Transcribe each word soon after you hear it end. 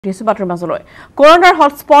Coronar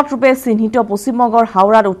hotspot rupe sinhito Posimogor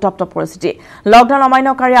Haurat uttapta পৰিস্থিতি lockdown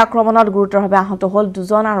অমান্যকাৰী আক্ৰমণত গুৰুতৰভাৱে আহত হল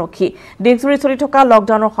দুজন আৰক্ষী দেশজুৰি চলি থকা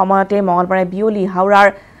লকডাউনৰ সময়তে মঙলবাৰে বিয়লি হাওৰাৰ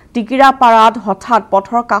টিকিৰা পাৰাত হঠাৎ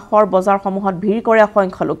পথৰ কাষৰ বজাৰসমূহত ভিৰ কৰে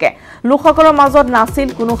অসংখ্য লোকে লোকসকলৰ মাজত নাছিল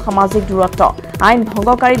কোনো সামাজিক দূৰত্ব আইন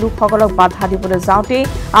ভংগকাৰী লোকসকলক বাধা দিবলৈ যাওঁতে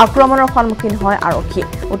আক্ৰমণৰ সন্মুখীন হয় আৰক্ষী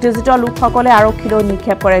উত্তেজিত লোকসকলে আৰক্ষীলৈ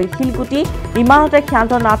নিক্ষেপ কৰে শিলগুটি ইমানতে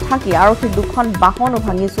ক্ষান্ত নাথাকি আৰক্ষী দুখন বাহন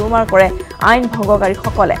ভাঙি চুৰমাৰ কৰে আইন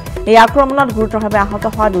ভংগকাৰীসকলে এই আক্ৰমণত গুৰুতৰভাৱে আহত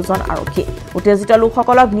হয় দুজন আৰক্ষী উত্তেজিত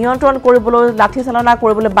লোকসকলক নিয়ন্ত্ৰণ কৰিবলৈ লাঠিচালনা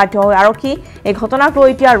কৰিবলৈ বাধ্য হয় আৰক্ষী এই ঘটনাক লৈ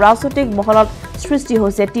এতিয়া ৰাজনৈতিক মহলত সৃষ্টি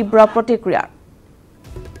হৈছে তীব্ৰ প্ৰতিক্ৰিয়া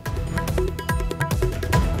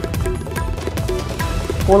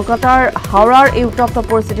কলকাতাৰ হাওৰাৰ এই উত্তপ্ত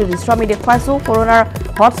পৰিস্থিতিৰ দৃশ্য আমি দেখুৱাইছো কৰোনাৰ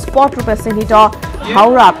হটস্পট ৰূপে চিহ্নিত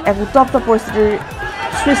হাওৰাত এক উত্তপ্ত পৰিস্থিতিৰ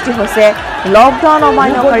সৃষ্টি হৈছে লকডাউন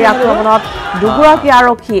অমান্যকাৰী আক্ৰমণত দুগৰাকী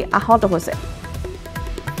আৰক্ষী আহত হৈছে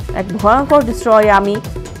এক ভয়ংকৰ দৃশ্য আমি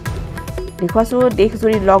দেখুৱাইছো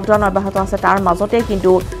দেশজুৰি লকডাউন অব্যাহত আছে তাৰ মাজতে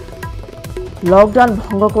কিন্তু লকডাউন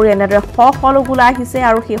ভংগ কৰি এনেদৰে সকলো ওলাই আহিছে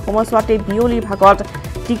আৰু সেই সময়ছোৱাতে বিয়লিৰ ভাগত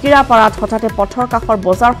টিকিৰা পাৰাত হঠাতে পথৰ কাষৰ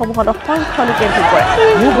বজাৰসমূহত অসংখ্য লোকে ভিৰ কৰে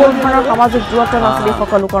বহু ধৰণৰ সামাজিক দূৰত্ব নাছিল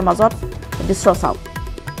সকলো লোকৰ মাজত দৃশ্য চাওক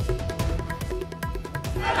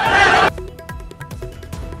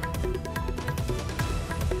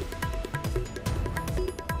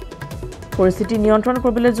পৰিস্থিতি নিয়ন্ত্ৰণ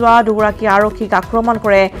কৰিবলৈ যোৱা দুগৰাকী আৰক্ষীক আক্ৰমণ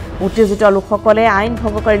কৰে উত্তেজিত লোকসকলে আইন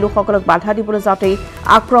ভংগকাৰী লোকসকলক বাধা দিবলৈ যাওঁতে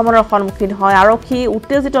আক্ৰমণৰ সন্মুখীন হয় আৰক্ষী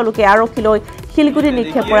উত্তেজিত লোকে আৰক্ষীলৈ শিলগুটি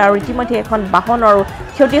নিক্ষেপ কৰে আৰু ইতিমধ্যে এখন বাহনৰ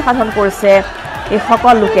ক্ষতি সাধন কৰিছে এই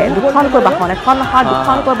সকল লোকে দুখনকৈ বাহন এখন নহয়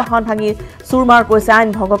দুখনকৈ বাহন ভাঙি চুৰমাৰ কৰিছে আইন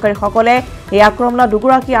ভংগকাৰীসকলে এই আক্ৰমণত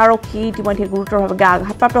দুগৰাকী আৰক্ষী ইতিমধ্যে গুৰুতৰভাৱে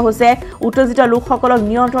আঘাতপ্ৰাপ্ত হৈছে উত্তেজিত লোকসকলক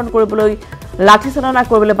নিয়ন্ত্ৰণ কৰিবলৈ লাঠিচালনা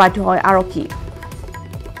কৰিবলৈ বাধ্য হয় আৰক্ষী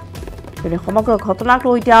সমগ্ৰ ঘটনাক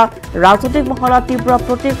লৈ এতিয়া ৰাজনৈতিক মহলত তীব্ৰ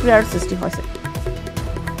প্ৰতিক্ৰিয়াৰ সৃষ্টি হৈছে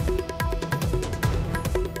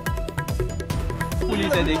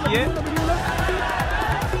পুলিচে দেখিয়ে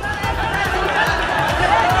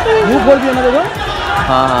মুখ বল দিও না দেখো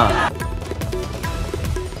হ্যাঁ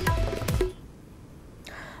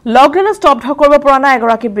লকডাউন স্তব্ধ কৰিব পৰা নাই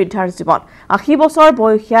এগৰাকী বৃদ্ধাৰ জীৱন ৮০ বছৰ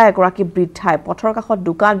বয়সীয়া এগৰাকী বৃদ্ধাই পথৰ কাষত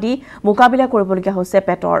দোকান দি মোকাবিলা কৰিবলগীয়া হৈছে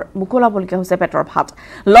পেটৰ ভাত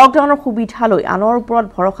লকডাউনৰ সুবিধা লৈ আনৰ ওপৰত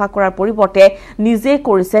ভৰসা কৰাৰ পৰিৱৰ্তে নিজে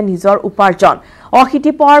কৰিছে নিজৰ উপাৰ্জন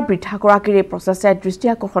অশীতিপৰ বৃদ্ধাগৰাকীৰ এই প্ৰচেষ্টাই দৃষ্টি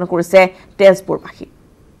আকৰ্ষণ কৰিছে তেজপুৰবাসী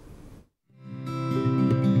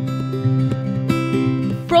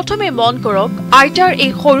প্ৰথমে মন কৰক আইটাৰ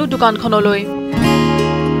এই সৰু দোকানখনলৈ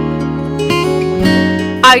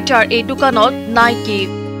আইটাৰ এই দোকানত নাই কি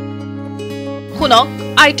শুনক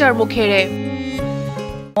আইটাৰ মুখেৰে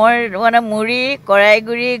মোৰ মানে মুড়ি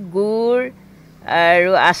কৰাইগুৰি গুড়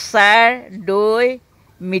আৰু আচাৰ দৈ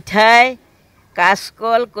মিঠাই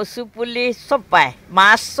কাচকল কচুপুলি সব পায়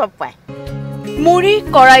মাছ সব পায় মুড়ি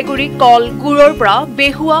কৰাইগুৰি কল গুড়ৰ পৰা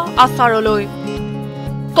বেহুৱা আচাৰলৈ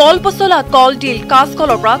কল পচলা কলডিল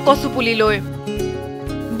কাচকলৰ পৰা কচুপুলিলৈ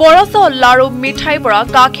বৰচাউল লাৰু মিঠাইৰ পৰা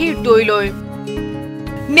গাখীৰ দৈলৈ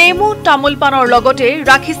নেমু তামোল পানৰ লগতে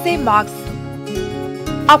ৰাখিছে মাস্ক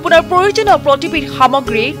আপোনাৰ প্ৰয়োজনীয় প্ৰতিবিধ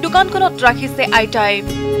সামগ্ৰী দোকানখনত ৰাখিছে আইটাই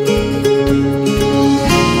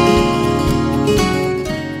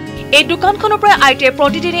এই দোকানখনৰ পৰা আইটাই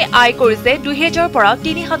প্ৰতিদিনে আয় কৰিছে ২০০০ পৰা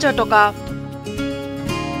 ৩০০০ টকা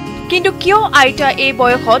কিন্তু কিয় আইটা এই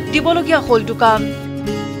বয়সত দিবলগীয়া হল দোকান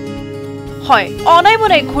হয় অনাই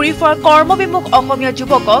বনাই ঘূৰি ফুৰা কৰ্মবিমুখ অসমীয়া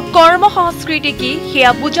যুৱকক কৰ্ম সংস্কৃতি কি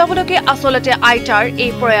সেয়া বুজাবলৈকে আচলতে আইটাৰ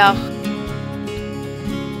এই প্ৰয়াস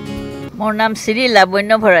মোৰ নাম শ্ৰী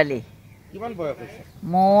লাবণ্য ভৰালী কিমান বয়স হৈছে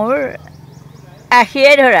মোৰ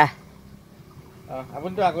 ৮০ ধৰা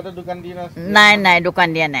আপুনি তো আগতে দোকান দি না নাই দোকান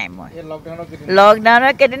দিয়া নাই মই এই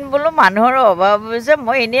লকডাউনৰ কেদিন বোলো মানুহৰ অভাৱ হৈছে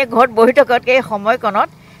মই এনেই ঘৰত বহি থকাতকৈ এই সময়কণত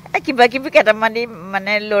কিবা কিবি কেইটামান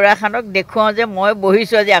মানে ল'ৰাখনক দেখুৱাওঁ যে মই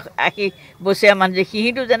বহিছোঁ আজি ৮০ বছৰীয়া মানুহ যে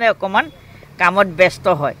সিহঁতো যেনে অকণমান কামত ব্যস্ত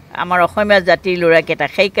হয় আমাৰ অসমীয়া জাতিৰ ল'ৰাকেইটা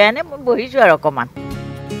সেইকাৰণে মই বহিছোঁ আৰু অকণমান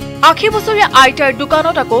 ৮০ বছৰীয়া আইটাৰ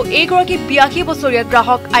দোকানত আকৌ এইগৰাকী ৮২ বছৰীয়া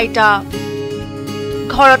গ্ৰাহক আইতা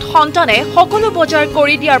ঘৰত সন্তানে সকলো বজাৰ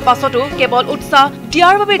কৰি দিয়াৰ পাছতো কেৱল উৎসাহ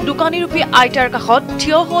দিয়াৰ বাবে দোকানীৰূপী আইতাৰ কাষত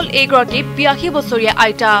থিয় হ'ল এইগৰাকী ৮২ বছৰীয়া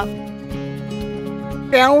আইতা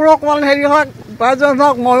তেওঁৰ অকণমান হেৰি হওক উপাৰ্জন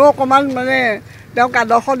হওক ময়ো অকণমান মানে তেওঁক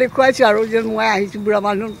আদৰ্শ দেখুৱাইছোঁ আৰু যে মই আহিছোঁ বুঢ়া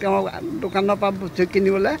মানুহ তেওঁৰ দোকানৰ পৰা বস্তু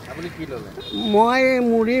কিনিবলৈ মই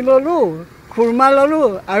মুড়ি ল'লোঁ খুৰমা ল'লোঁ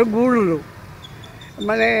আৰু গুড় ল'লোঁ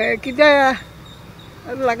মানে কেতিয়া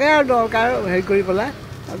লাগে আৰু দৰকাৰ হেৰি কৰি পেলাই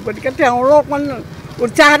গতিকে তেওঁৰো অকণমান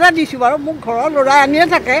উৎসাহ এটা দিছোঁ বাৰু মোক ঘৰৰ ল'ৰাই আনিয়ে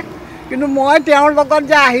থাকে কিন্তু মই তেওঁৰ লগত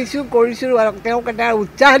যে আহিছোঁ কৰিছোঁ তেওঁক এটা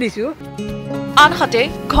উৎসাহ দিছোঁ আনহাতে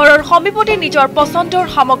ঘৰৰ সমীপতে নিজৰ পচন্দৰ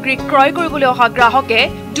সামগ্ৰী ক্ৰয় কৰিবলৈ অহা গ্ৰাহকে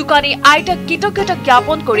দোকানী আইতাক কৃতজ্ঞতা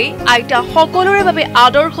জ্ঞাপন কৰি আইতা সকলোৰে বাবে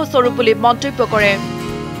আদৰ্শ স্বৰূপ বুলি মন্তব্য কৰে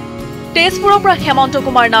তেজপুৰৰ পৰা Hemanta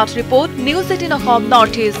Kumar Nath report news 18 Assam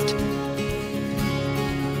north east